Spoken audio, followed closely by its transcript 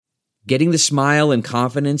Getting the smile and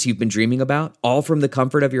confidence you've been dreaming about, all from the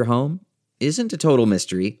comfort of your home, isn't a total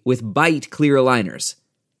mystery with Byte clear aligners.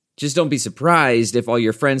 Just don't be surprised if all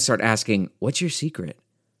your friends start asking, "What's your secret?"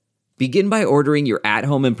 Begin by ordering your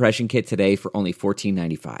at-home impression kit today for only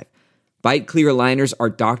 $14.95. Byte clear aligners are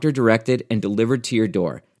doctor-directed and delivered to your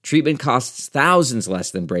door. Treatment costs thousands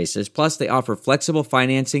less than braces, plus they offer flexible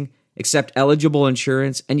financing, accept eligible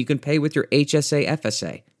insurance, and you can pay with your HSA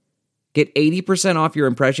FSA. Get 80% off your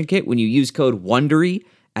impression kit when you use code WONDERY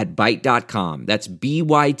at Byte.com. That's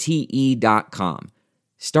BYTE.com.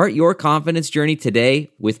 Start your confidence journey today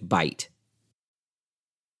with Byte.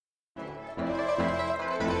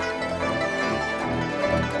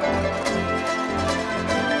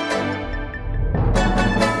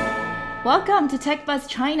 Welcome to TechBuzz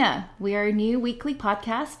China. We are a new weekly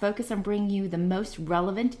podcast focused on bringing you the most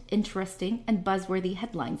relevant, interesting, and buzzworthy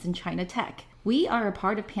headlines in China tech. We are a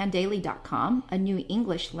part of Pandaily.com, a new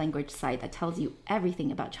English language site that tells you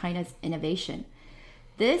everything about China's innovation.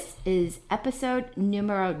 This is episode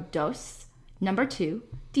numero dos, number 2,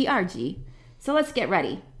 第二集. So let's get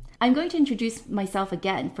ready. I'm going to introduce myself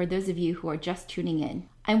again for those of you who are just tuning in.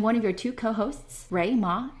 I'm one of your 2 co-hosts, Ray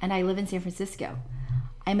Ma, and I live in San Francisco.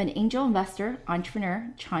 I'm an angel investor,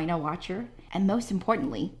 entrepreneur, China watcher, and most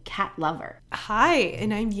importantly, cat lover. Hi,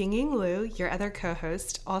 and I'm Yingying Liu, your other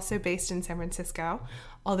co-host, also based in San Francisco,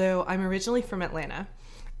 although I'm originally from Atlanta.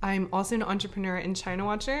 I'm also an entrepreneur and China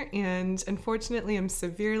watcher, and unfortunately, I'm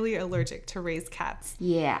severely allergic to Ray's cats.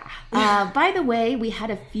 Yeah. By the way, we had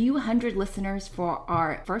a few hundred listeners for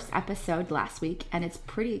our first episode last week, and it's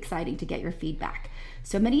pretty exciting to get your feedback.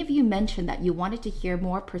 So many of you mentioned that you wanted to hear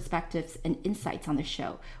more perspectives and insights on the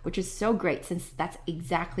show, which is so great since that's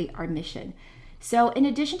exactly our mission. So in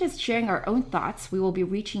addition to sharing our own thoughts, we will be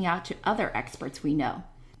reaching out to other experts we know.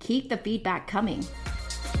 Keep the feedback coming.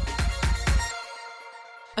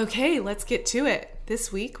 Okay, let's get to it.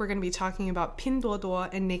 This week, we're going to be talking about Pinduoduo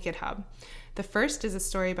and Naked Hub. The first is a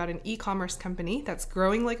story about an e-commerce company that's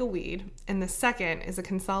growing like a weed, and the second is a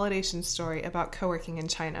consolidation story about co-working in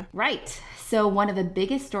China. Right. So one of the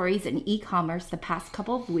biggest stories in e-commerce the past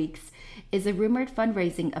couple of weeks is the rumored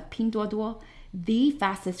fundraising of Pinduoduo, the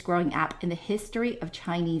fastest growing app in the history of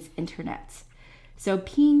Chinese internet. So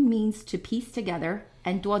Pin means to piece together,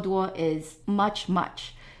 and Duoduo is much.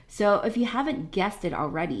 So if you haven't guessed it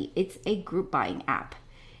already, it's a group buying app.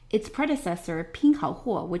 Its predecessor,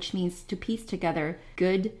 Pinhaohuo, which means to piece together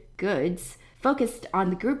good goods, focused on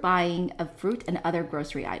the group buying of fruit and other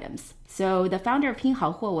grocery items. So the founder of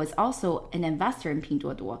Pinhaohuo was also an investor in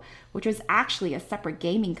Pinduoduo, which was actually a separate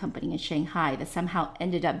gaming company in Shanghai that somehow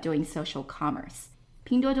ended up doing social commerce.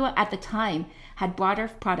 Pinduoduo at the time had broader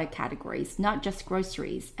product categories, not just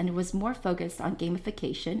groceries, and it was more focused on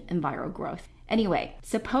gamification and viral growth. Anyway,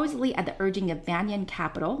 supposedly at the urging of Banyan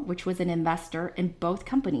Capital, which was an investor in both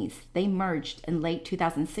companies, they merged in late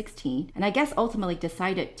 2016, and I guess ultimately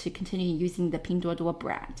decided to continue using the Pinduoduo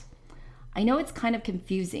brand. I know it's kind of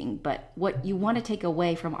confusing, but what you want to take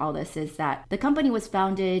away from all this is that the company was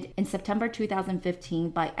founded in September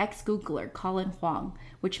 2015 by ex-Googler Colin Huang,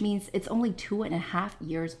 which means it's only 2.5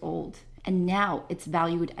 years old. And now it's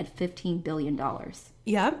valued at $15 billion.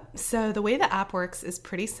 Yep. So the way the app works is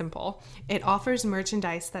pretty simple. It offers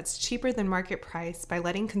merchandise that's cheaper than market price by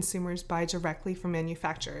letting consumers buy directly from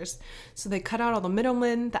manufacturers. So they cut out all the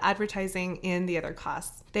middlemen, the advertising, and the other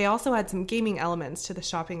costs. They also add some gaming elements to the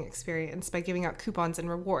shopping experience by giving out coupons and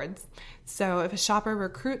rewards. So if a shopper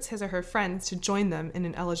recruits his or her friends to join them in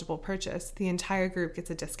an eligible purchase, the entire group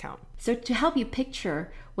gets a discount. So to help you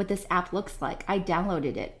picture what this app looks like, I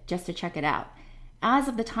downloaded it just to check it out. As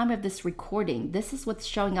of the time of this recording, this is what's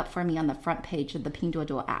showing up for me on the front page of the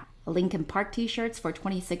Pinduoduo app. A Linkin Park t-shirts for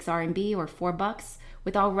 26 RMB or $4,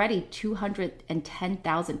 with already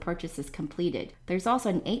 210,000 purchases completed. There's also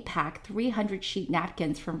an 8-pack 300-sheet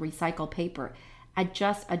napkins from recycled paper at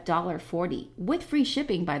just $1.40, with free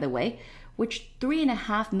shipping, by the way, which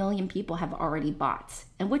 3.5 million people have already bought,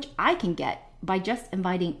 and which I can get by just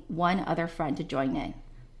inviting one other friend to join in.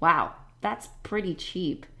 Wow, that's pretty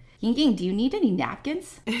cheap. Yingying, do you need any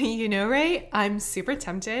napkins? You know, Ray, I'm super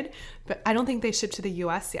tempted, but I don't think they ship to the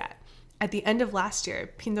US yet. At the end of last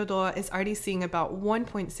year, Pinduoduo is already seeing about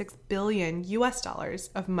 $1.6 billion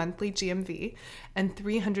of monthly GMV and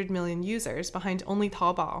 300 million users behind only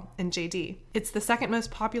Taobao and JD. It's the second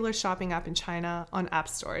most popular shopping app in China on app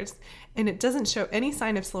stores, and it doesn't show any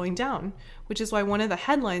sign of slowing down, which is why one of the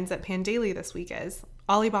headlines at Pandaily this week is,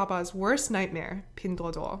 Alibaba's worst nightmare,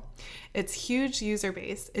 Pinduoduo. Its huge user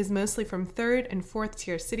base is mostly from third and fourth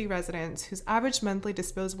tier city residents whose average monthly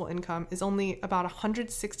disposable income is only about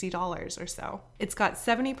 $160 or so. It's got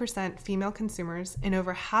 70% female consumers, and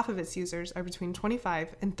over half of its users are between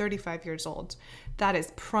 25 and 35 years old. That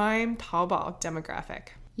is prime Taobao demographic.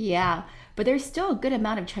 Yeah, but there's still a good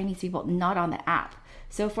amount of Chinese people not on the app.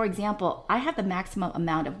 So for example, I have the maximum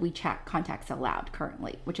amount of WeChat contacts allowed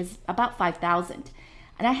currently, which is about 5,000.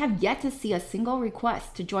 And I have yet to see a single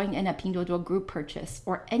request to join in a Pinduoduo group purchase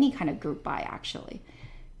or any kind of group buy, actually.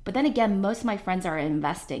 But then again, most of my friends are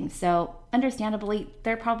investing, so understandably,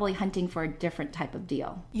 they're probably hunting for a different type of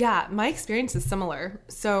deal. Yeah, my experience is similar.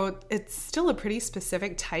 So it's still a pretty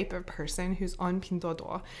specific type of person who's on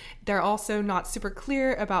Pinduoduo. They're also not super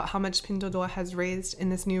clear about how much Pinduoduo has raised in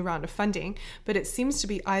this new round of funding, but it seems to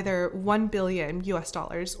be either $1 billion US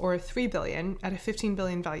or $3 billion at a $15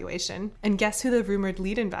 billion valuation. And guess who the rumored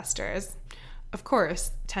lead investor is? Of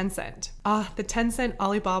course, Tencent. The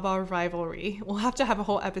Tencent-Alibaba rivalry. We'll have to have a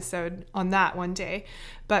whole episode on that one day.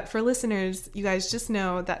 But for listeners, you guys just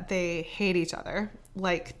know that they hate each other,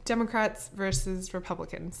 like Democrats versus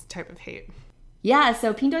Republicans type of hate. Yeah,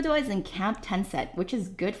 so Pinduoduo is in Camp Tencent, which is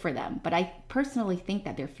good for them, but I personally think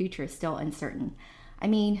that their future is still uncertain. I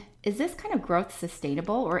mean, is this kind of growth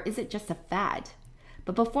sustainable, or is it just a fad?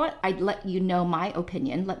 But before I let you know my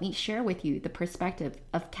opinion, let me share with you the perspective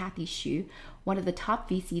of Cathy Xu, one of the top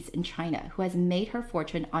VCs in China, who has made her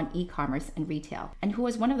fortune on e-commerce and retail, and who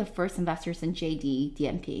was one of the first investors in JD,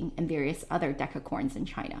 Dianping, and various other decacorns in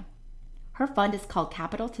China. Her fund is called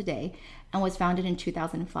Capital Today and was founded in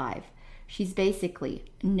 2005. She's basically,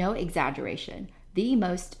 no exaggeration, the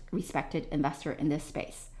most respected investor in this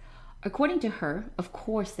space. According to her, of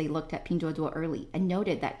course they looked at Pinduoduo early and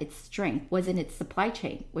noted that its strength was in its supply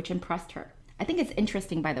chain, which impressed her. I think it's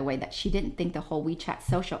interesting, by the way, that she didn't think the whole WeChat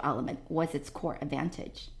social element was its core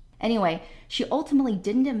advantage. Anyway, she ultimately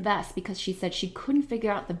didn't invest because she said she couldn't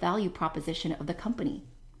figure out the value proposition of the company.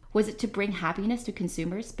 Was it to bring happiness to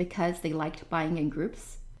consumers because they liked buying in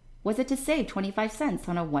groups? Was it to save 25 cents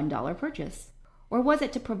on a $1 purchase? Or was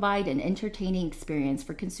it to provide an entertaining experience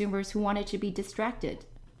for consumers who wanted to be distracted?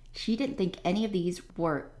 She didn't think any of these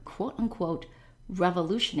were, quote-unquote,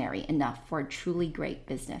 revolutionary enough for a truly great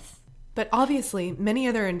business. But obviously, many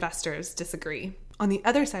other investors disagree. On the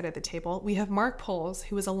other side of the table, we have Mark Poles,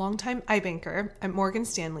 who was a longtime iBanker at Morgan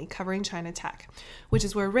Stanley covering China tech, which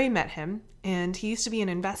is where Ray met him, and he used to be an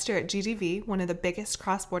investor at GGV, one of the biggest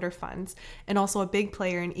cross-border funds, and also a big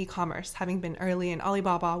player in e-commerce, having been early in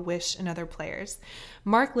Alibaba, Wish, and other players.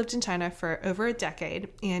 Mark lived in China for over a decade,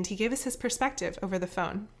 and he gave us his perspective over the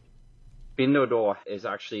phone. Pinduoduo is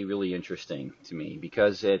actually really interesting to me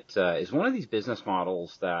because it is one of these business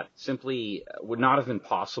models that simply would not have been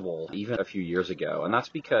possible even a few years ago. And that's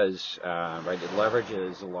because it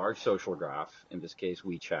leverages a large social graph, in this case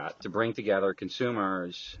WeChat, to bring together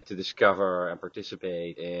consumers to discover and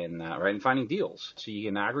participate in finding deals. So you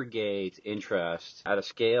can aggregate interest at a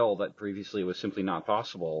scale that previously was simply not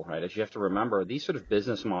possible. Right? As you have to remember, these sort of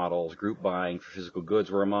business models, group buying for physical goods,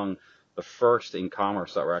 were among the first in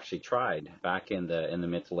commerce that were actually tried back in the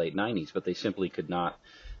mid to late 90s, but they simply could not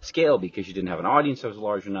scale because you didn't have an audience that was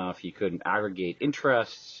large enough. You couldn't aggregate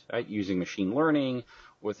interests, right, using machine learning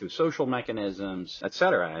or through social mechanisms,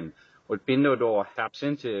 etc. And what Pinduoduo taps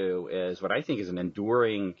into is what I think is an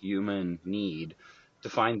enduring human need to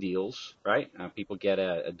find deals, right? People get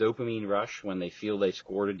a dopamine rush when they feel they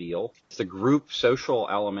scored a deal. It's the group social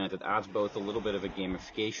element that adds both a little bit of a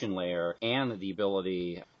gamification layer and the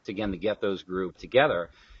ability to get those groups together.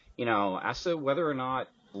 As to whether or not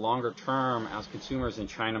longer term, as consumers in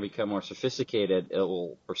China become more sophisticated, it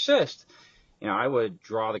will persist. I would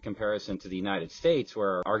draw the comparison to the United States,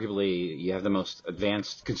 where arguably you have the most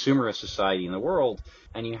advanced consumerist society in the world,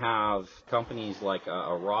 and you have companies like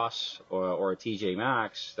a Ross or a TJ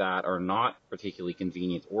Maxx that are not particularly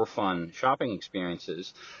convenient or fun shopping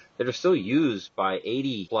experiences that are still used by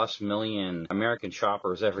 80 plus million American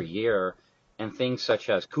shoppers every year. And things such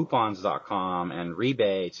as coupons.com and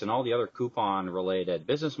rebates and all the other coupon-related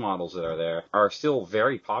business models that are there are still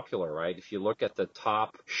very popular, right? If you look at the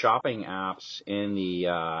top shopping apps in the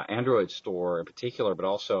Android store in particular, but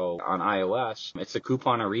also on iOS, it's the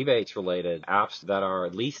coupon and rebates-related apps that are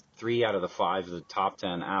at least 3 out of the 5 of the top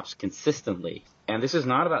 10 apps consistently. And this is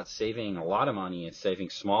not about saving a lot of money. It's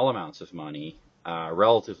saving small amounts of money,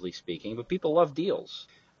 relatively speaking, but people love deals.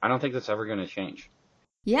 I don't think that's ever going to change.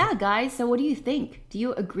 Yeah, guys, so what do you think? Do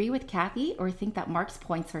you agree with Cathy or think that Mark's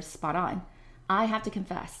points are spot on? I have to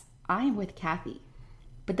confess, I am with Cathy.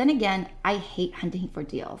 But then again, I hate hunting for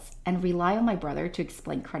deals and rely on my brother to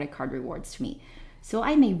explain credit card rewards to me. so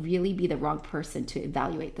I may really be the wrong person to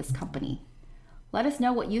evaluate this company. Let us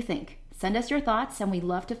know what you think. Send us your thoughts, and we'd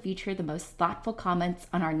love to feature the most thoughtful comments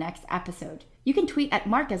on our next episode. You can tweet at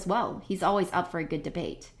Mark as well. He's always up for a good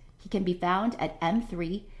debate. He can be found at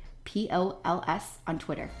M3POLS on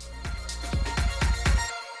Twitter.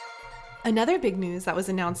 Another big news that was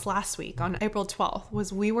announced last week on April 12th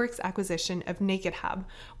was WeWork's acquisition of Naked Hub,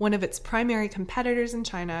 one of its primary competitors in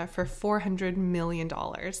China, for $400 million.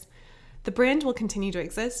 The brand will continue to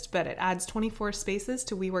exist, but it adds 24 spaces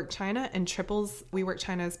to WeWork China and triples WeWork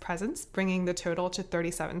China's presence, bringing the total to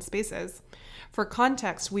 37 spaces. For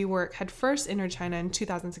context, WeWork had first entered China in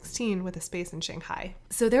 2016 with a space in Shanghai.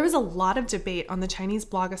 So there was a lot of debate on the Chinese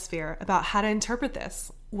blogosphere about how to interpret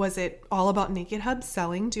this. Was it all about Naked Hub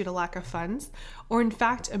selling due to lack of funds, or in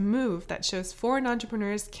fact a move that shows foreign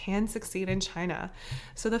entrepreneurs can succeed in China?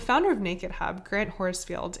 So the founder of Naked Hub, Grant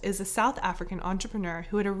Horsfield, is a South African entrepreneur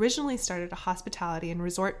who had originally started a hospitality and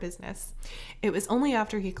resort business. It was only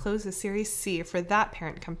after he closed the Series C for that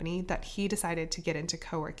parent company that he decided to get into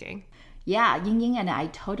co-working. Yeah, Ying Ying and I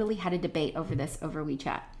totally had a debate over this over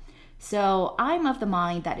WeChat. So I'm of the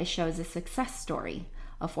mind that it shows a success story.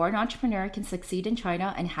 A foreign entrepreneur can succeed in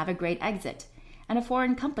China and have a great exit, and a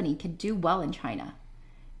foreign company can do well in China.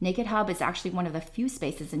 Naked Hub is actually one of the few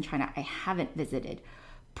spaces in China I haven't visited,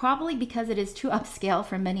 probably because it is too upscale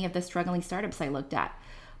for many of the struggling startups I looked at,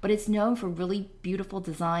 but it's known for really beautiful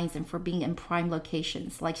designs and for being in prime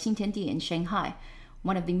locations like Xintiandi in Shanghai,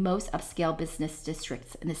 one of the most upscale business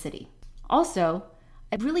districts in the city. Also,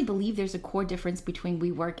 I really believe there's a core difference between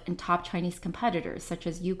WeWork and top Chinese competitors such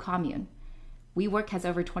as Ucommune. WeWork has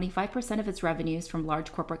over 25% of its revenues from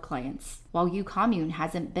large corporate clients, while Ucommune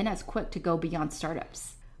hasn't been as quick to go beyond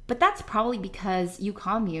startups. But that's probably because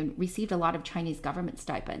Ucommune received a lot of Chinese government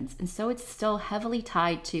stipends, and so it's still heavily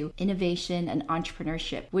tied to innovation and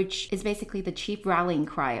entrepreneurship, which is basically the chief rallying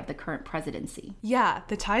cry of the current presidency. Yeah,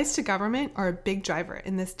 the ties to government are a big driver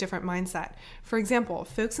in this different mindset. For example,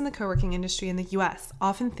 folks in the co-working industry in the US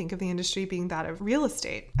often think of the industry being that of real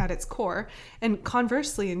estate at its core, and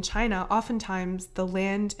conversely in China, oftentimes the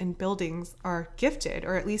land and buildings are gifted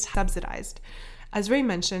or at least subsidized. As Ray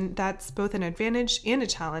mentioned, that's both an advantage and a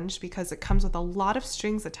challenge because it comes with a lot of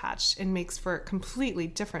strings attached and makes for completely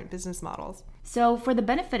different business models. So for the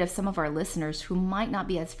benefit of some of our listeners who might not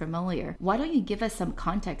be as familiar, why don't you give us some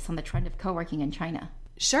context on the trend of co-working in China?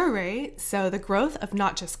 Sure, Ray. So the growth of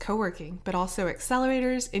not just co-working, but also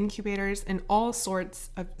accelerators, incubators, and all sorts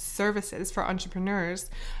of services for entrepreneurs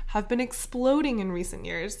have been exploding in recent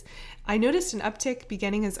years. I noticed an uptick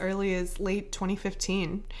beginning as early as late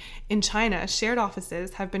 2015. In China, shared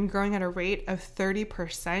offices have been growing at a rate of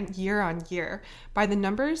 30% year on year. By the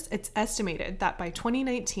numbers, it's estimated that by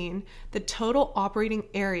 2019, the total operating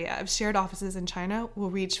area of shared offices in China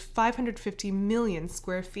will reach 550 million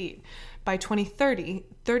square feet. By 2030,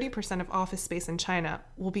 30% of office space in China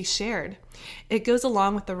will be shared. It goes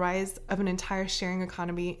along with the rise of an entire sharing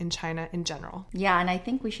economy in China in general. Yeah, and I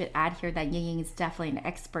think we should add here that Ying Ying is definitely an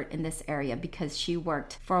expert in this area because she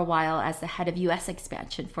worked for a while as the head of US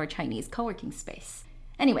expansion for a Chinese co-working space.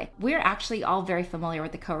 Anyway, we're actually all very familiar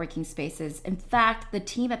with the co-working spaces. In fact, the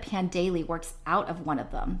team at Pandaily works out of one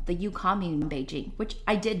of them, the Ucommune in Beijing, which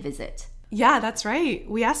I did visit. Yeah, that's right.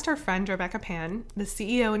 We asked our friend Rebecca Pan, the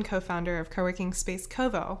CEO and co-founder of co-working space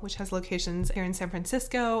Kovo, which has locations here in San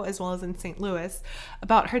Francisco as well as in St. Louis,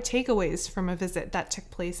 about her takeaways from a visit that took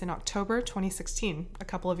place in October 2016, a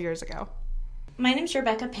couple of years ago. My name's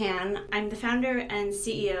Rebecca Pan. I'm the founder and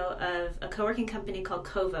CEO of a co-working company called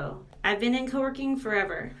Kovo. I've been in co-working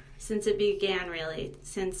forever, since it began really,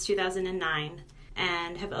 since 2009,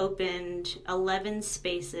 and have opened 11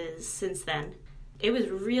 spaces since then. It was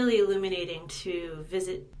really illuminating to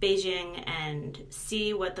visit Beijing and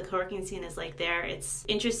see what the co-working scene is like there. It's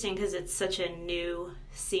interesting because it's such a new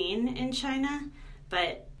scene in China,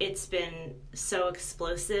 but it's been so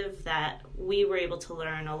explosive that we were able to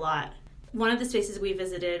learn a lot. One of the spaces we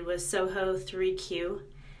visited was Soho 3Q.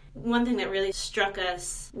 One thing that really struck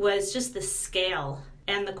us was just the scale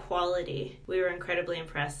and the quality. We were incredibly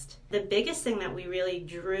impressed. The biggest thing that we really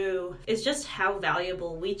drew is just how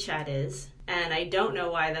valuable WeChat is. And I don't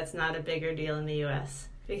know why that's not a bigger deal in the US,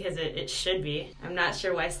 because it should be. I'm not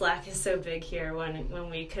sure why Slack is so big here when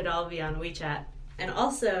we could all be on WeChat. And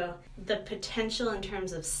also, the potential in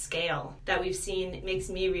terms of scale that we've seen makes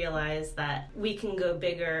me realize that we can go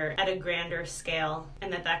bigger at a grander scale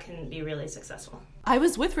and that can be really successful. I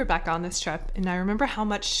was with Rebecca on this trip, and I remember how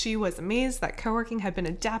much she was amazed that co-working had been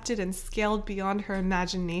adapted and scaled beyond her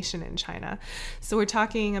imagination in China. So we're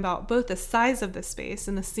talking about both the size of the space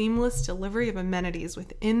and the seamless delivery of amenities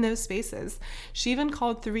within those spaces. She even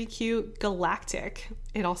called 3Q galactic.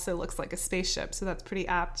 It also looks like a spaceship, so that's pretty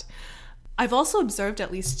apt. I've also observed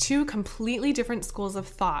at least two completely different schools of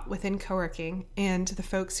thought within co-working and the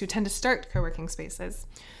folks who tend to start co-working spaces.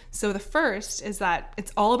 So the first is that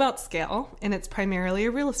it's all about scale and it's primarily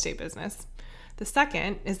a real estate business. The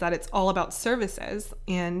second is that it's all about services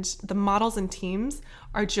and the models and teams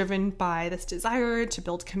are driven by this desire to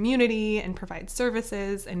build community and provide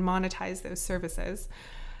services and monetize those services.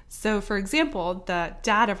 So for example, the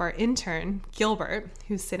dad of our intern, Gilbert,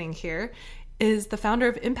 who's sitting here, is the founder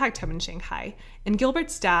of Impact Hub in Shanghai. And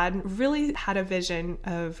Gilbert's dad really had a vision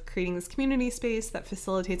of creating this community space that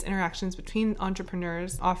facilitates interactions between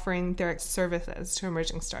entrepreneurs offering their services to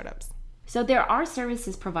emerging startups. So there are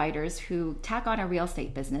services providers who tack on a real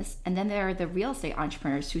estate business, and then there are the real estate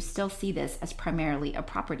entrepreneurs who still see this as primarily a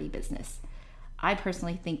property business. I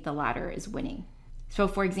personally think the latter is winning. So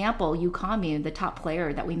for example, Ucommune, the top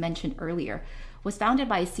player that we mentioned earlier, was founded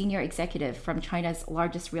by a senior executive from China's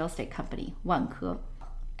largest real estate company, Wanke.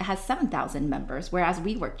 It has 7,000 members, whereas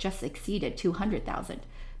WeWork just exceeded 200,000.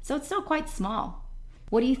 So it's still quite small.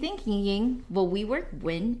 What do you think, Ying? Will WeWork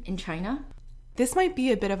win in China? This might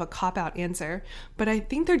be a bit of a cop-out answer, but I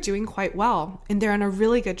think they're doing quite well, and they're on a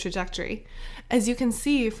really good trajectory. As you can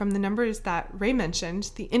see from the numbers that Ray mentioned,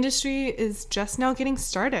 the industry is just now getting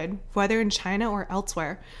started, whether in China or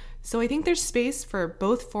elsewhere. So I think there's space for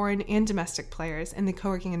both foreign and domestic players in the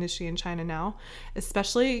co-working industry in China now,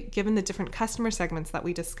 especially given the different customer segments that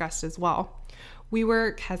we discussed as well.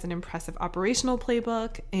 WeWork has an impressive operational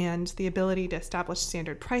playbook and the ability to establish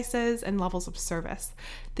standard prices and levels of service.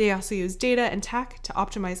 They also use data and tech to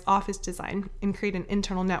optimize office design and create an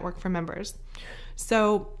internal network for members.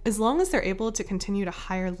 So as long as they're able to continue to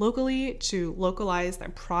hire locally to localize their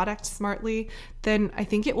product smartly, then I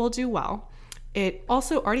think it will do well. It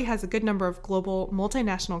also already has a good number of global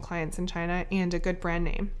multinational clients in China and a good brand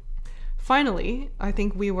name. Finally, I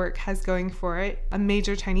think WeWork has going for it a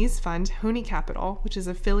major Chinese fund, Hony Capital, which is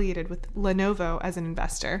affiliated with Lenovo as an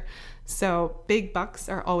investor. So big bucks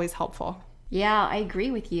are always helpful. Yeah, I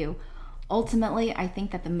agree with you. Ultimately, I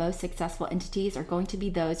think that the most successful entities are going to be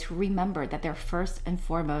those who remember that they're first and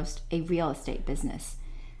foremost a real estate business.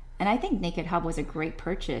 And I think Naked Hub was a great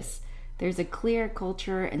purchase. There's a clear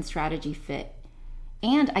culture and strategy fit.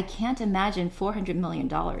 And I can't imagine $400 million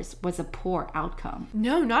was a poor outcome.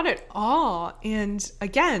 No, not at all. And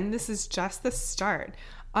again, this is just the start.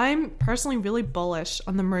 I'm personally really bullish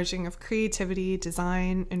on the merging of creativity,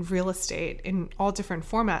 design, and real estate in all different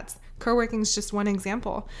formats. Co-working is just one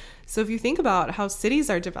example. So if you think about how cities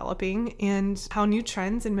are developing and how new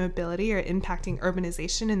trends in mobility are impacting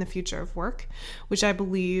urbanization in the future of work, which I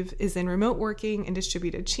believe is in remote working and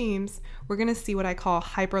distributed teams, we're going to see what I call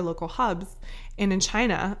hyper-local hubs. And in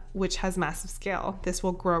China, which has massive scale, this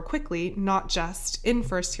will grow quickly, not just in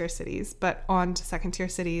first-tier cities, but on to second-tier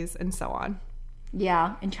cities and so on.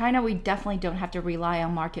 Yeah, in China, we definitely don't have to rely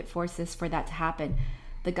on market forces for that to happen.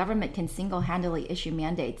 The government can single-handedly issue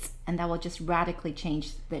mandates, and that will just radically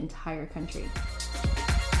change the entire country.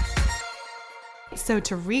 So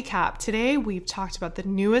to recap, today we've talked about the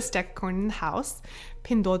newest decacorn in the house,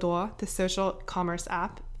 Pinduoduo, the social commerce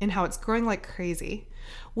app, and how it's growing like crazy.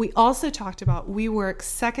 We also talked about WeWork's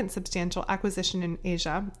second substantial acquisition in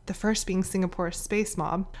Asia, the first being Singapore's Space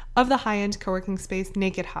Mob, of the high-end co-working space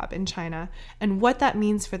Naked Hub in China, and what that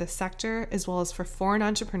means for the sector as well as for foreign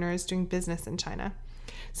entrepreneurs doing business in China.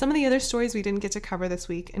 Some of the other stories we didn't get to cover this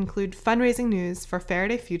week include fundraising news for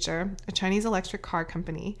Faraday Future, a Chinese electric car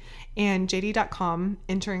company, and JD.com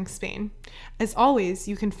entering Spain. As always,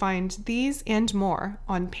 you can find these and more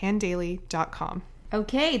on pandaily.com.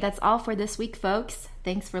 Okay, that's all for this week, folks.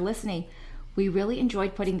 Thanks for listening. We really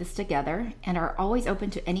enjoyed putting this together and are always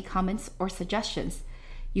open to any comments or suggestions.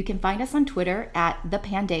 You can find us on Twitter at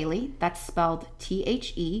ThePanDaily, that's spelled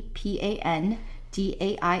ThePanDaily,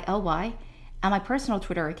 and my personal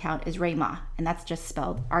Twitter account is Rayma, and that's just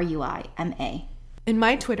spelled Ruima. And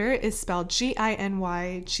my Twitter is spelled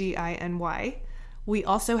Ginygy. We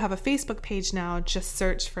also have a Facebook page now. Just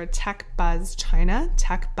search for Tech Buzz China,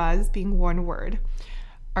 Tech Buzz being one word.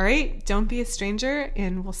 All right, don't be a stranger,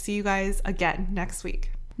 and we'll see you guys again next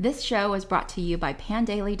week. This show is brought to you by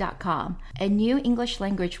pandaily.com, a new English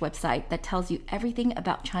language website that tells you everything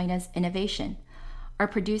about China's innovation. Our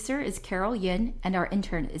producer is Carol Yin, and our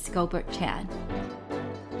intern is Gilbert Chan.